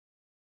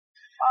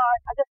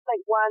 I just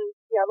think one,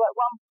 they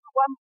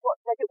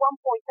get 1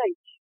 point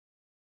each.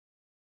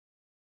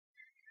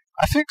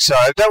 I think so.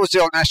 That was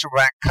the old National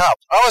Bank Cup.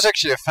 I was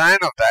actually a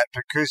fan of that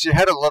because you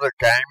had a lot of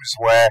games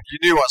where you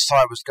knew what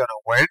side was going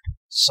to win,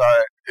 so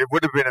it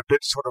would have been a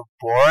bit sort of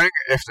boring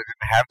if they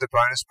didn't have the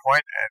bonus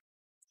point. And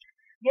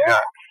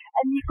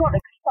and you got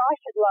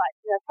excited,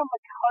 from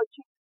a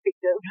coaching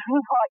perspective,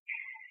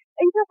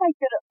 even if they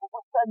did it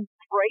within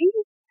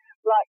 3,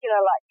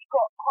 you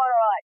got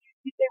quite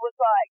there was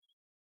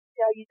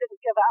you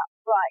didn't give up,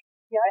 like,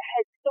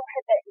 still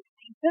had that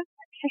incentive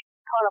to keep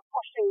kind of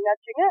pushing,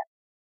 nudging it.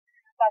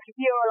 Like if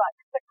you were like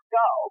 6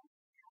 goals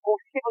or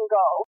 7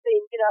 goals,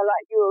 then,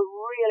 like you were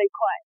really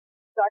quite,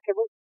 like it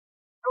would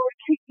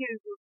keep you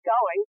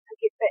going to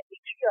get that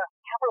extra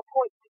couple of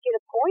points to get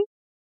a point.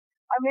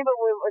 I remember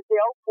when it was the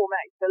old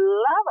format, I used to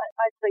love it.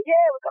 I'd say,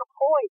 yeah, we've got a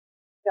point.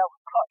 That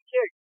was quite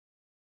cute.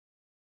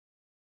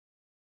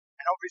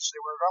 And obviously,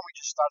 we're only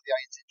just started the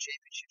ANZ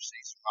Championship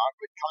season, Marg,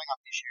 but coming up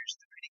this year is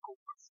the pinnacle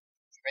for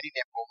many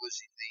netballers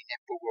in the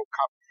Netball World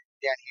Cup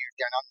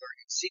down under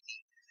in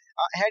Sydney.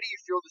 How do you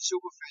feel the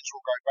Silver Ferns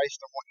will go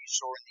based on what you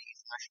saw in the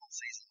international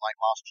season late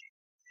last year?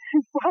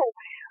 Well,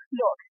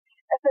 look,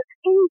 if it's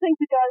anything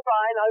to go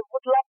by, and I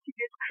would love to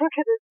use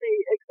cricket as the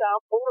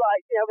example,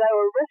 like, they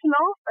were written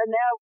off and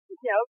now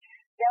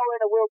we're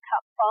in a World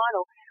Cup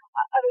final.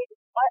 I mean,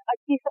 I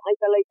definitely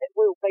believe that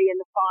we'll be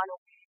in the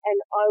final, and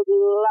I would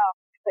love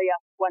to see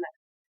us win it.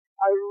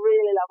 I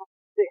really love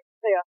to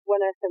see us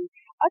win it, and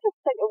I just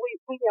think that we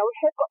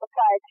have got the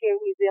players here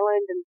in New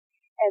Zealand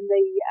and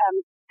the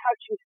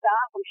coaching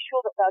staff. I'm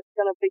sure that they're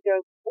going to be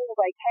doing all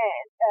they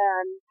can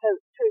to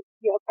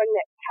bring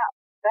that cup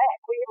back.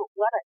 We haven't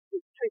won it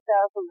since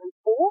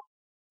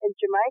 2004 in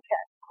Jamaica.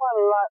 Quite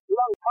a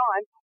long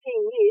time,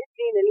 10 years,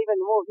 10, 11,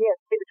 well, yeah,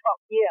 it's been the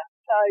 12th year.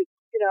 So,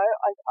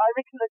 I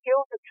reckon the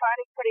girls are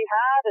training pretty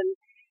hard, and,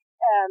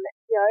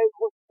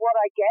 with what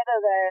I gather,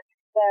 they're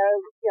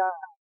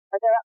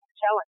up to the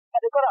challenge.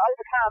 But they've got to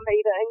overcome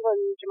either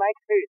England and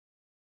Jamaica first.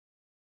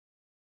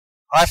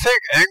 I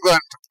think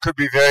England could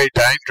be very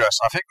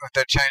dangerous. I think with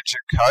their change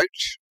in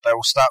coach, they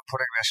will start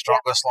putting their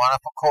strongest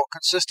lineup on court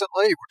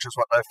consistently, which is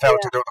what they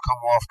failed to do at the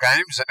Commonwealth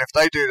Games. And if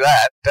they do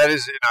that,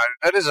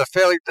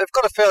 they've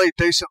got a fairly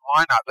decent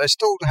lineup. They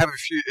still have a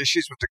few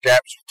issues with the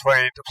gaps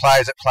between the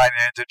players that play in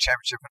the ANZ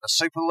Championship and the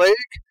Super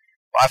League.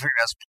 But I think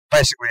that's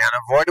basically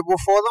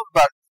unavoidable for them.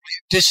 But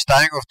just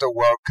staying with the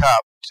World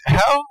Cup,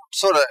 how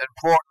sort of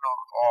important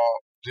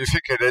or do you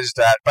think it is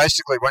that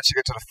basically once you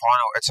get to the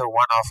final, it's a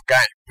one-off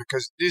game?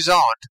 Because New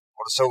Zealand,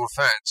 or the Silver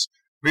Ferns,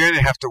 we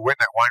only have to win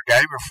that one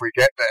game if we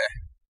get there.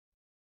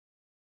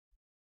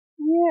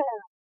 Yeah.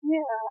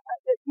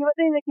 But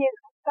then again,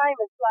 it's the same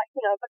as like,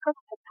 because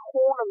it's a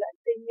tournament,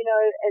 then,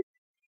 it's,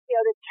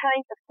 they've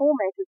changed the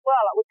format as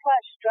well. Like we play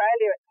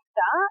Australia at the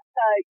start,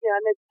 so,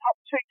 and the top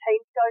 2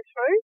 teams go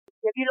through.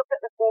 Have you looked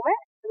at the format?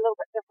 It's a little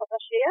bit different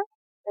this year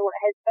than what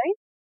it has been.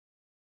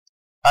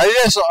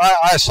 Yes,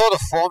 I saw the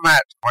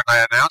format when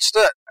they announced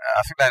it.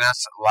 I think they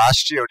announced it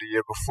last year or the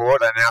year before.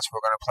 They announced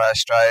we're going to play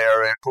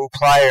Australia in pool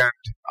play, and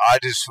I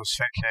just was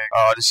thinking,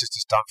 this is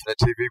just done for the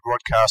TV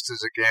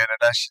broadcasters again.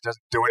 It actually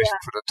doesn't do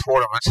anything for the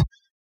tournament.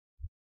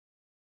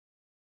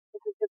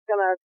 This is just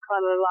going to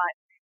kind of like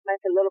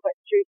make it a little bit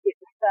juicy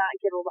at the start and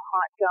get all the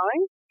hype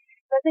going.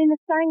 But then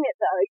saying that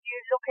though, you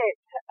look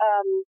at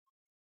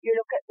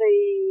the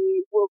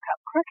World Cup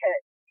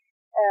cricket,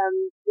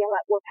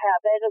 like with how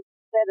that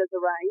is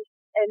arranged.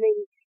 And then,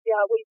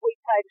 we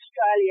played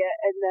Australia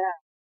in the,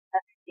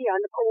 in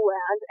the pool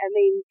round, and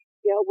then,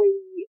 we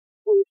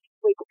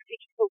could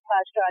potentially still play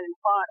Australia in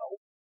the final.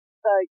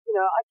 So,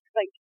 I just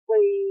think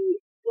we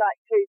like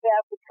to be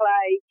able to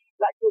play,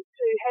 like to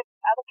have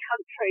other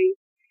countries,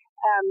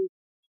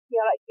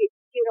 like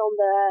get on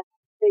the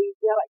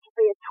like to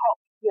be a top,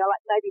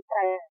 like maybe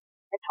say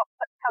a top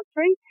 6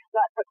 country.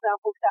 Like, for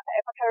example, South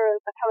Africa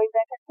are coming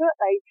back into it.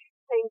 They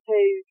seem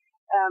to,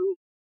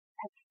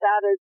 have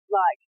started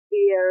like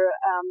their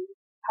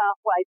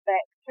pathway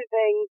back to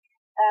being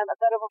a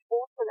bit of a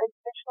force in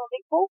international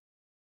netball.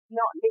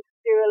 Not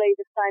necessarily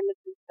the same as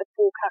the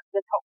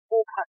top 4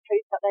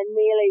 countries, but they're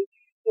nearly,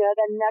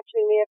 they're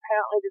nudging there.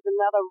 Apparently, there's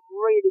another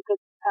really good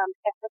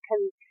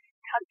African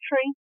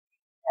country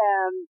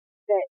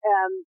that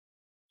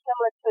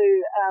similar to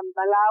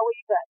Malawi,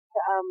 but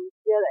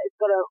it's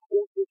got an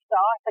awesome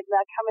style. I think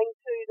they're coming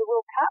to the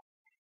World Cup,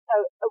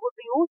 so it would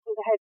be awesome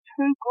to have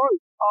two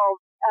groups of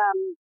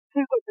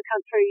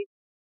countries,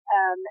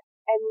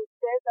 and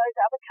there's those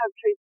other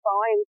countries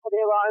vying for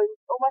their own,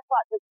 almost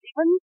like the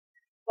sevens,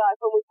 like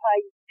when we play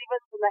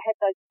sevens and they have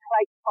those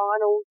plate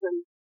finals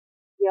and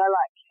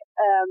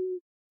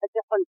a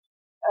different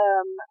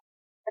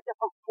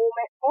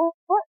format for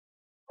it.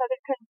 So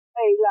there could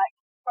be like,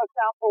 for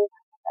example,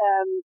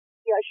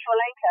 Sri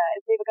Lanka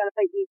is never going to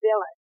beat New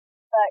Zealand,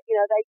 but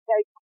they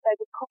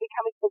could be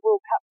coming to the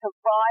World Cup to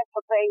vie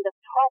for being the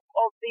top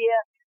of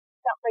their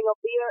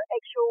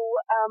actual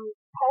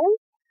pool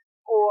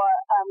or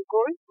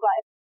group.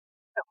 Like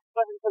if it was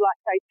split into like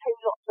say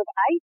 2 lots of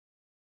 8,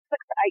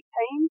 6 to 8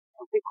 teams, it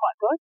would be quite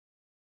good.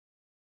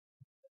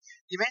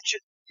 You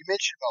mentioned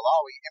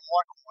Malawi, and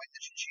Michael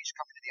Wenders, she's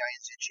come into the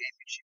ANZ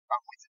Championship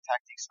with the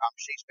tactics.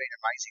 She's been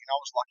amazing, and I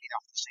was lucky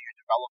enough to see her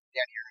develop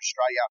down here in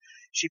Australia.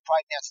 She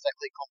played in our state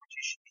league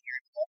competition here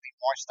in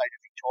my state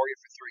of Victoria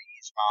for 3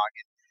 years, Marg.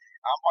 And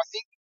I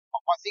think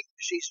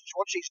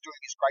what she's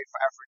doing is great for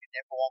African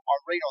netball. I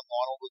read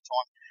online all the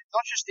time,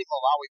 not just in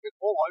Malawi, but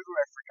all over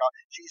Africa.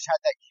 She's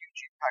had that huge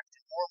impact,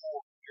 and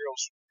more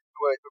girls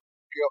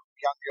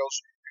young girls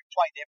who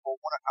play netball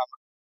want to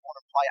want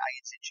to play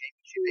ANZ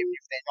Championship, even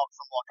if they're not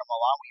from like a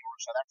Malawi or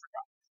a South Africa.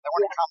 They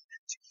want to come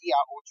to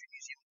here or to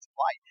New Zealand to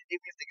play,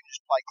 even if they can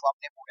just play club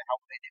netball to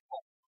help their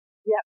netball.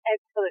 Yeah,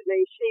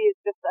 absolutely. She is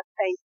just a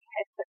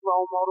fantastic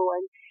role model,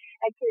 and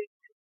to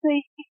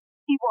see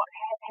what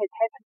has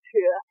happened to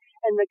her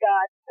in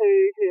regard to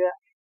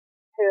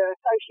her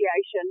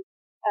association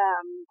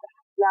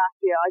last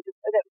year,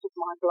 that was just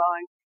mind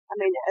blowing. I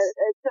mean,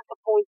 it's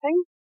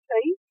disappointing to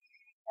see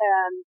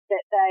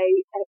that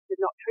they did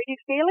not treat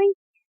her fairly,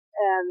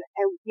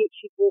 and yet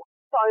she brought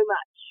so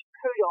much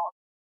kudos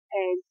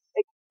and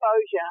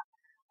exposure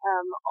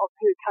of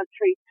her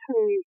country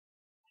to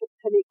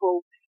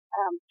netball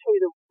to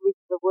the rest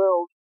of the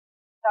world.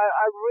 So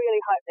I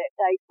really hope that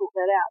they sort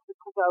that out,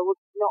 because I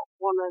would not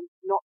want to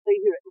not see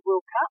her at the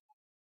World Cup.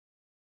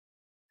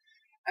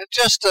 And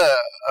just a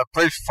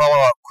brief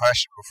follow-up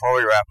question before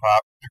we wrap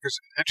up, because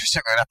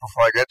interestingly enough,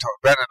 before I get to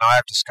it, Ben and I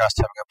have discussed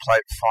having a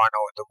plate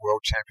final at the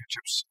World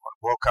Championships, or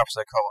World Cups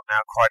they call it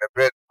now, quite a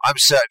bit.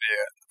 I'm certainly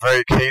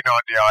very keen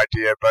on the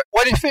idea, but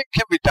what do you think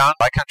can be done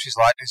by countries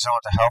like New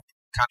Zealand to help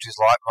countries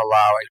like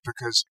Malawi?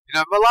 Because,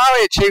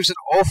 Malawi achieves an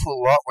awful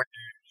lot when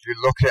you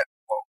look at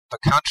the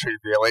country,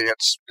 really.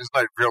 There's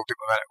no real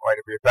diplomatic way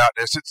to be about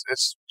this.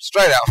 It's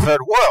straight out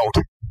third world.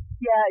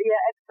 Yeah,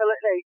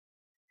 absolutely.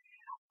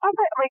 I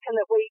reckon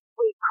that we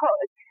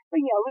could.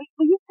 We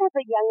used to have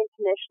the young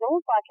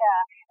internationals,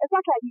 it's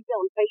like our New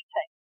Zealand B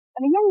team.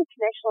 And the young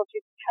internationals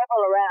used to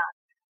travel around,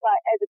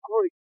 as a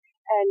group.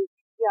 And,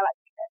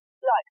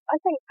 I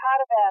think part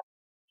of our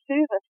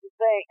service is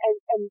being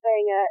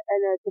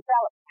in a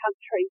developed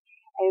country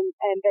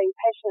and being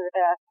passionate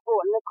about our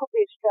sport, and it could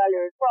be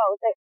Australia as well,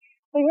 is that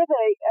we have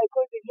a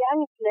group of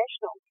young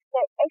internationals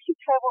that actually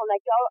travel and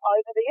they go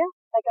over there,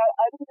 they go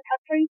over to the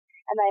country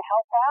and they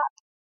help out.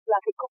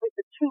 Like it could be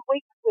for 2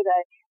 weeks where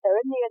they're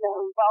in there,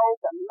 they're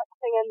involved, they're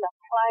mixing in,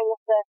 they're playing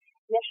with the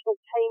national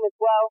team as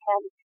well.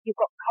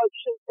 You've got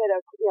coaches that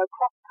are,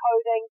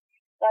 cross-coding.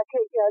 Last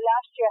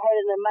year I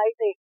had an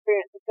amazing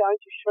experience of going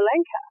to Sri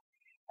Lanka.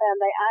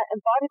 They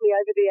invited me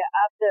over there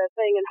after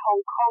being in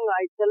Hong Kong.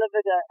 I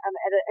delivered at an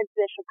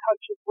international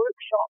coaches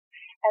workshop,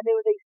 and there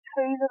were these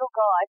 2 little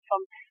guys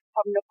from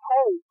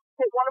Nepal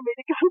that wanted me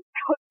to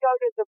go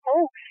to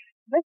Nepal.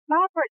 Miss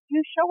Margaret,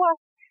 you show us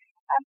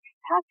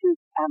how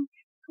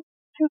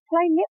to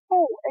play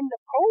netball in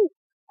Nepal.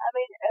 I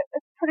mean,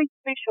 it's pretty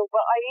special,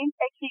 but I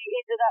actually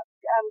ended up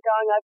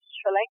going over to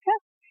Sri Lanka,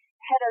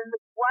 had a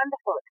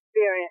wonderful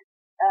experience,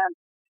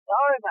 so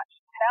much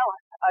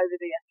talent over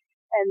there.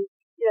 And,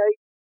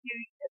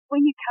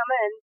 when you come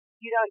in,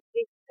 you don't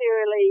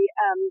necessarily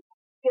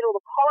get all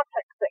the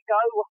politics that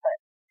go with it.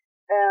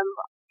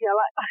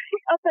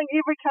 I think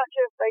every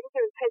country I've been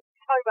to has had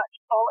so much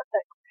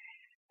politics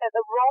that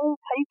the wrong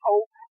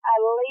people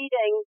are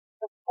leading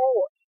the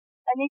sport.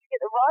 They need to get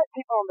the right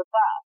people on the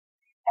bus,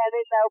 and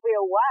then they'll be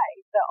away.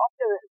 So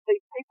often it's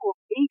these people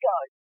with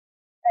egos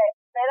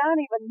that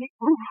aren't even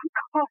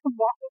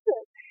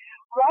minded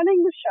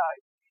running the show.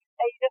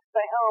 And you just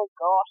think, oh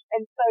gosh.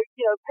 And so,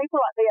 people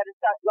like me, I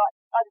just don't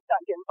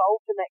get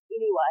involved in that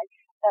anyway.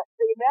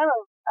 The amount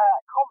of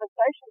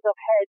conversations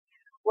I've had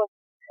with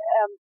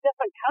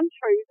different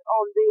countries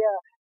on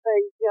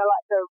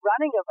the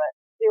running of it,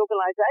 the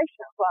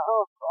organisation, it's like,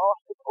 oh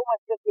gosh, it's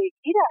almost gives me a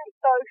headache.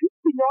 So it'd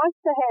be nice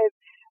to have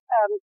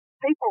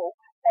people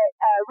that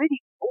are really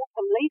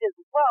awesome leaders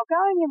as well,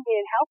 going in there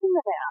and helping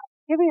them out,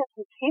 giving us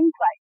some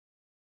templates.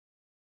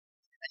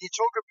 And you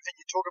talk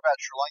about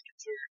Sri Lanka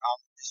too.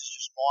 This is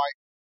just my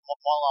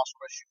last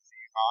question for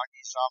you, Marg,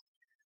 is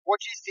what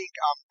do you think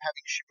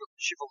having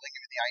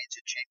Shivalingam in the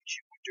ANZ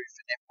Championship would do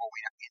for netball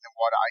in the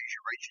wider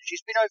Asia region?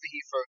 She's been over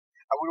here for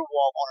a little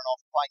while on and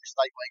off playing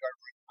state league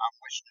over in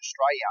Western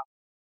Australia.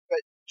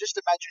 But just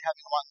imagine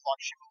having one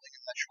like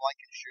Shivalingam, that Sri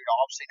Lankan shooter.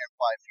 I've seen her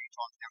play a few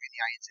times now in the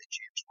ANZ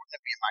Champs. Wouldn't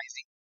it be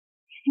amazing?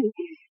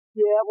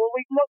 Yeah, well,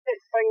 we've looked at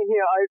bringing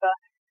her over,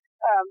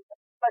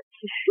 but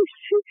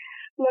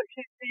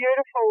she's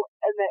beautiful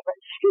in that, but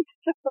she's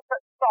just a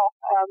bit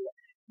soft.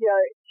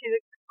 She's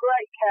a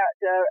great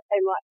character,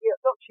 and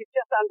she's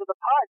just under the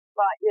post.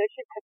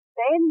 She could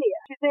stand there.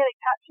 She's nearly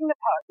touching the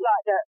post,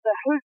 the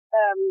hoop.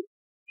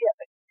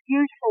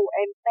 Beautiful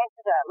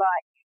ambassador,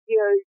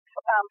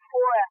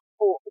 for our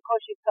sport because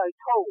she's so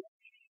tall.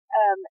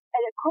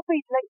 And it could be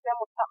linked in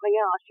with something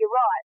else. You're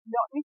right.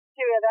 Not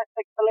necessarily, I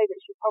don't believe that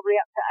she's probably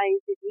up to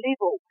ANZ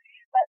level,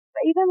 but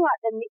even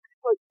the next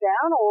group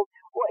down, or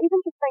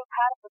even just being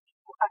part of a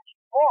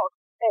squad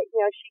that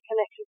she can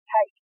actually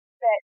take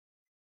that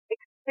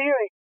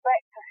experience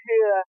back to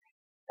her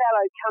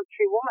fellow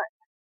countrywoman.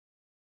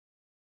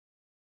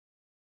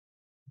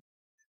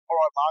 All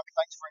right, Marg,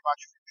 thanks very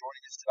much for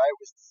joining us today. It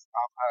was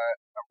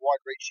a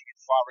wide-reaching and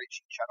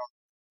far-reaching chat on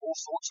all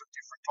sorts of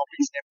different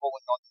topics, netball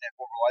and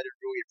non-netball related.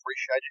 Really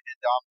appreciate it.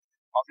 And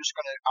I'm just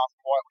going to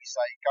quietly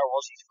say, go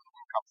Aussies for the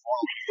World Cup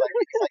final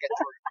if they get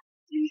through.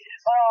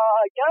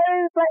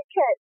 Go Black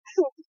Cats.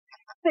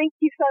 Thank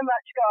you so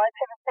much, guys.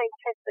 Have a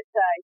fantastic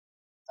day.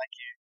 Thank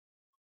you.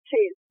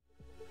 Cheers.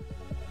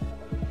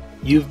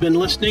 You've been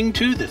listening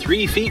to the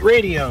 3 Feet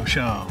Radio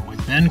Show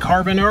with Ben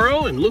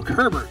Carbonaro and Luke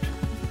Herbert.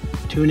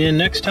 Tune in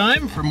next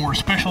time for more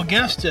special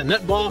guests and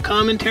netball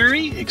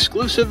commentary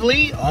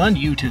exclusively on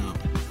YouTube.